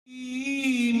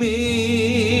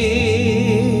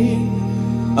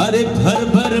अरे भर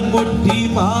भर मुट्ठी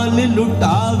माल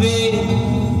लुटावे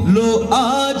लो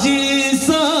आज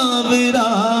सांवरा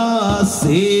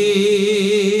से।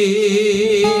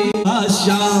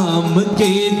 शाम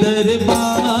के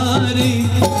दरबार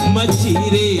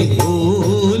मचीरे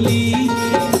होली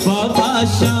बाबा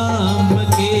शाम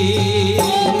के।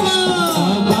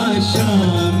 बाबा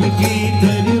शाम के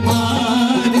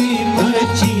दरबार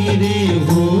मचीरे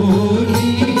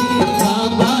होली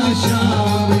बाबा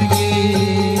शाम के।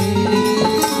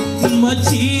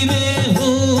 मचीरे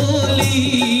होली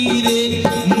रे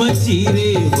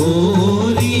मचीरे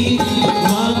होली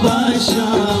बाबा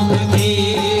शाम के।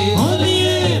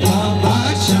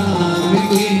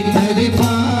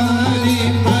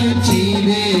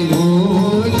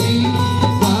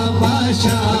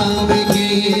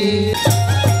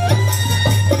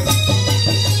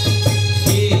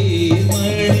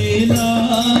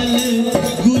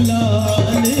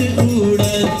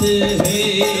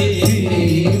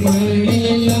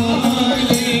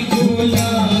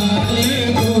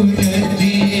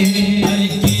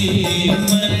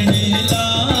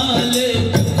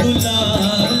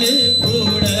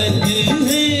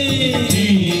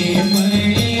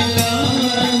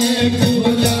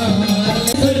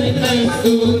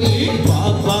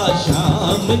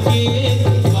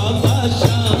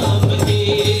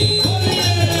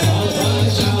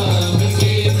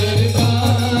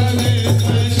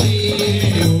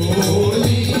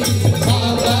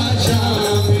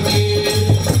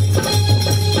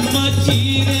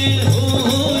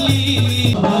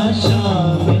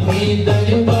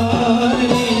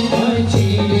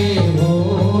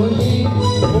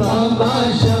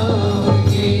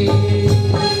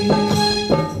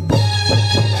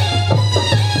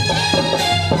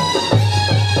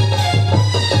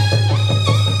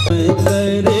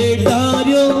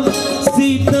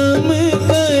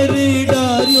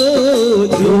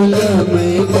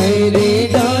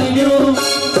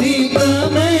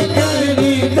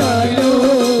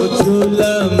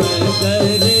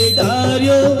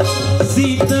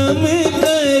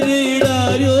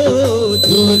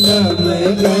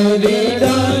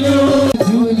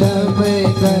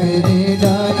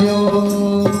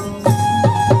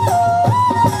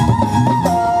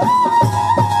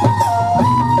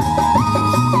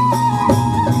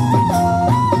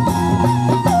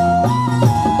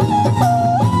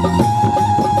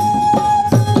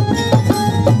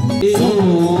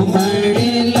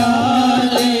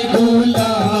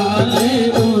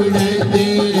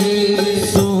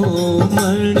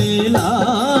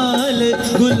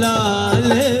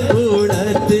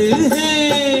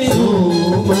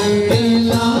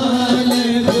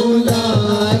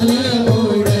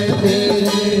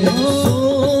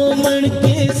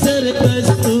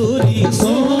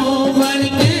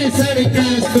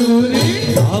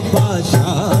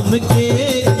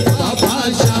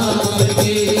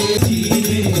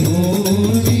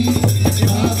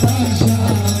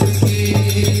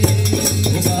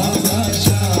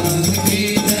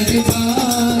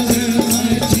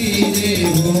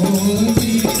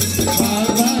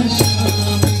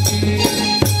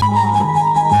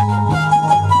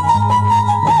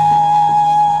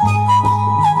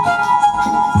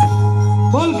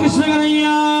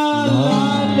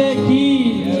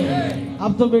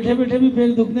 अब तो बैठे बैठे भी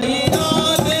पैर दुखने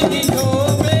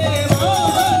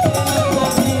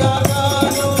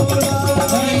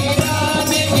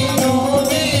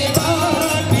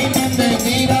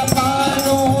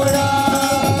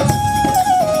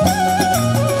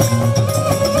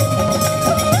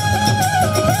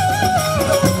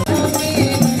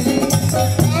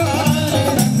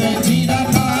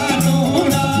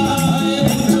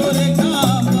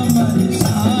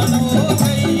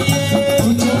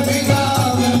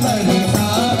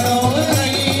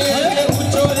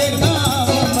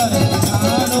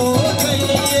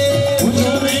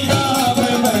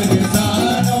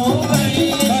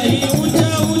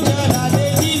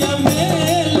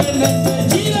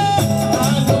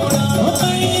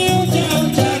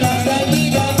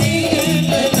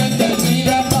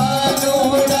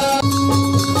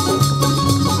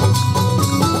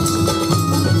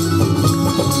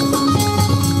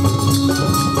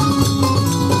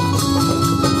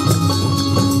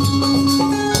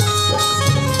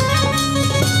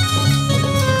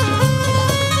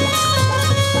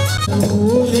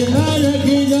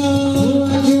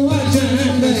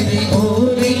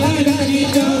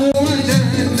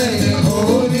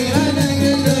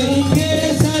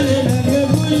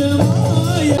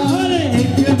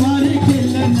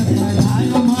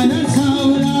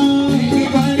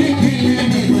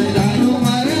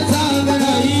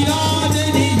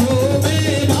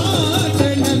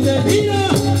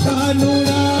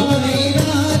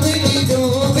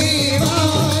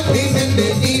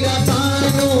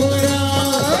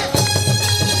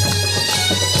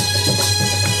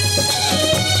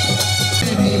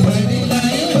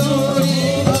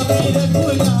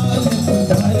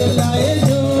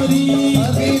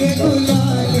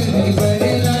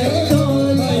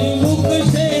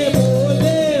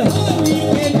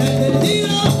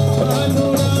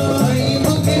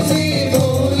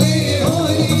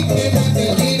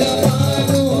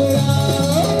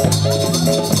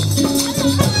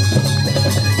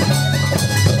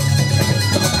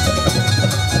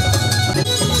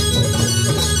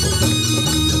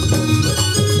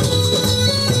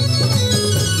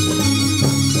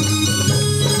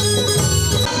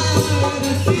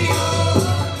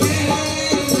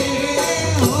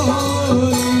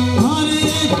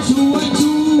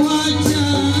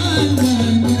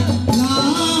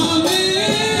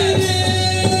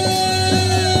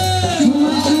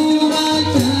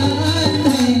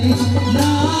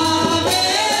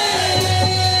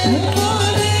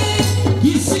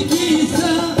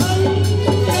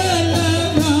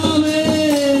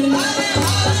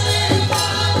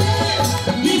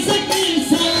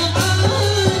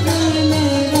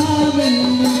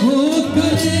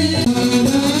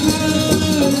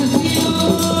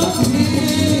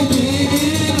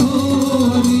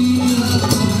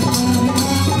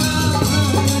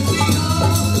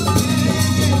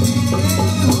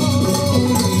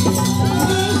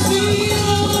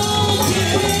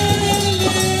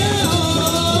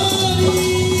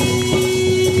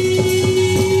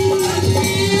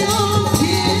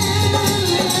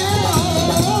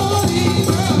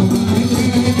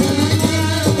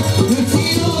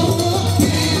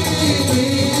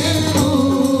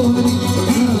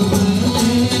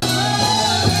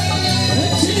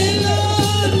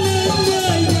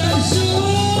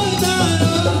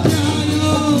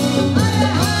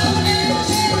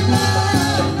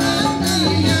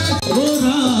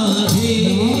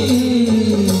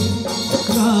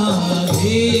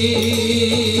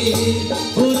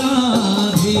ओ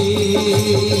राधे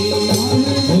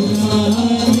ओ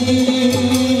राधे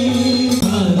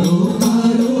कारो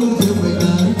कारो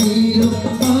जमुना तीरो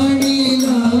पानी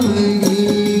लागे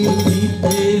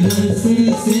पीते रस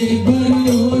से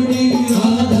भरोड़े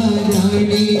राधा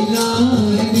रानी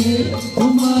लागे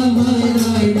उमा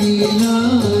रानी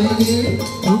लागे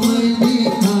उमने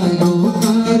कारो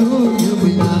कारो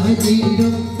जमुना तीरो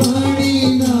पानी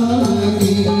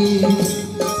लागे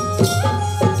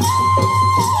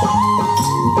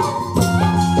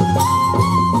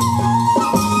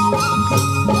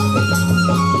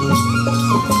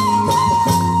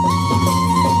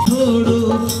छोड़ो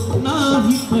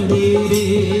नाही पड़े रे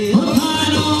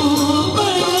थारो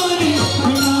पड़ो रे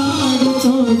नारो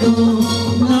छोड़ो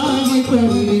नाही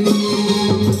पड़े रे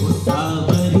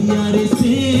सावरिया रे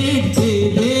सेठ दे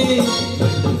दे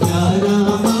बड़ प्यारा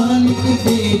मालिक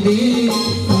दे दे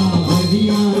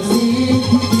सावरिया सेठ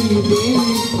दे दे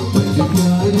बड़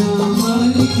प्यारा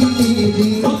मालिक दे दे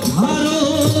थारो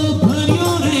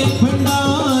भरियो रे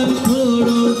भंडार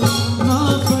छोड़ो ना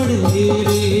पड़े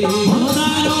रे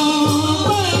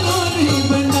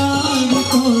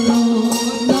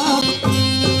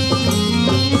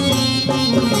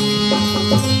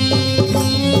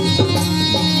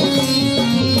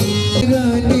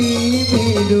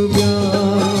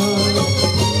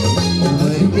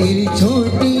तेरी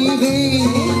छोटी गई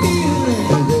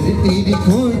नजर तेरी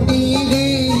खोटी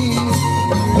गई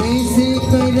कैसे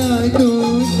करा दो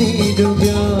तेरे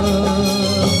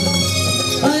प्यार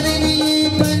अरे ये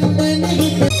बंधन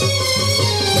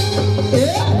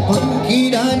पंखी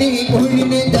डाले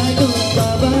उड़ने जादू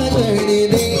बाबा कर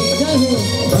दे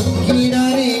पंखी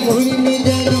डाले उड़ने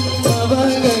जादू बाबा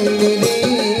कर दे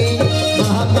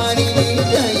महामारी में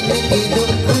जाने के दो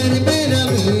घर मेरा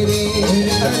मेरे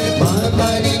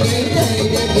महामारी में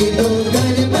जाने के दो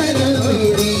घर मेरा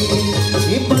मेरे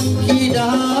ये पंखी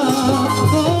डाले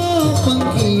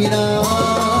पंखी डाले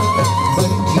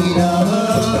पंखी डाले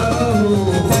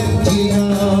पंखी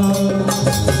डाले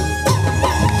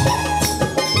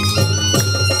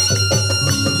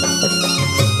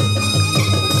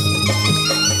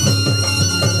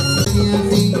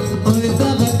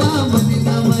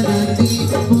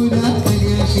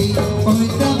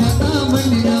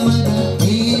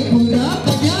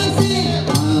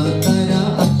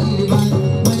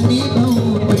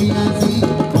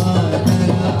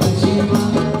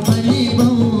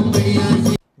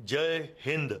जय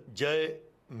हिंद जय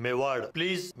मेवाड़।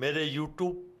 प्लीज मेरे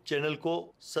YouTube चैनल को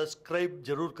सब्सक्राइब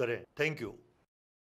जरूर करें। Thank you.